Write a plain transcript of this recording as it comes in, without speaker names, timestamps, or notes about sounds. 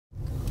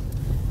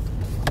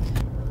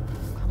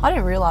I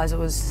didn't realise it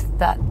was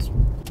that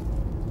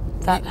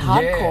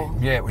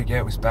hardcore. Yeah,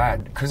 it was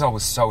bad. Because I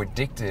was so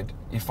addicted,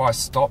 if I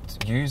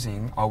stopped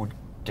using, I would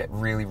get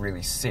really,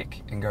 really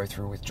sick and go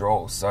through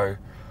withdrawals. So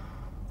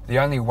the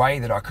only way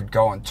that I could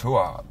go on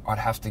tour, I'd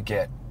have to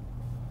get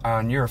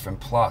Nurofen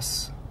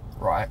Plus,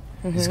 right?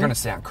 It's going to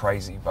sound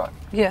crazy, but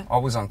I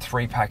was on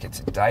 3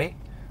 packets a day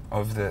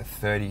of the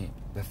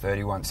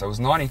 31. So it was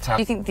 90 tablets.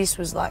 Do you think this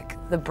was like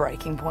the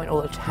breaking point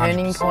or the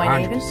turning point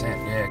 100%, even? 100%,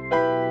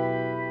 yeah.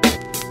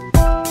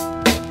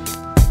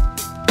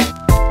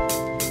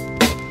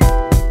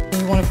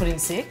 You want to put in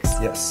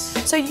 6? Yes.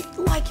 So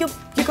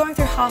you're going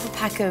through half a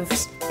pack of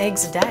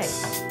eggs a day.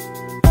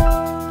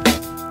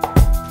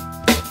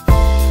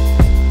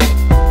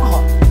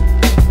 Oh.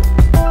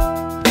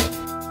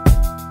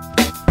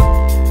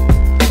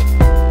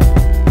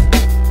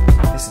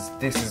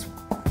 This is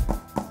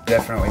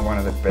definitely one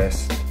of the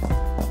best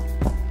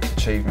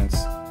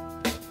achievements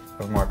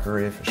of my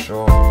career for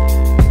sure.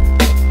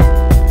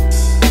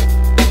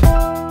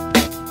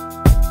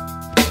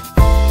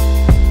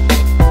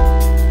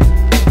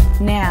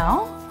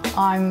 Now,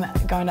 I'm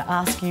going to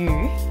ask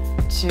you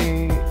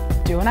to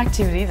do an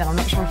activity that I'm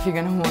not sure if you're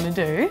going to want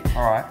to do.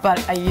 All right.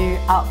 But are you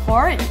up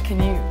for it?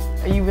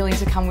 Are you willing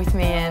to come with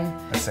me and...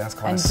 That sounds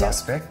kind of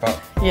suspect,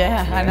 but...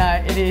 Yeah, I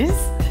know, it is.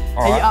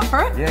 Are you up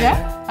for it?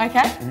 Yeah.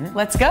 Okay,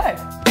 let's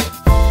go.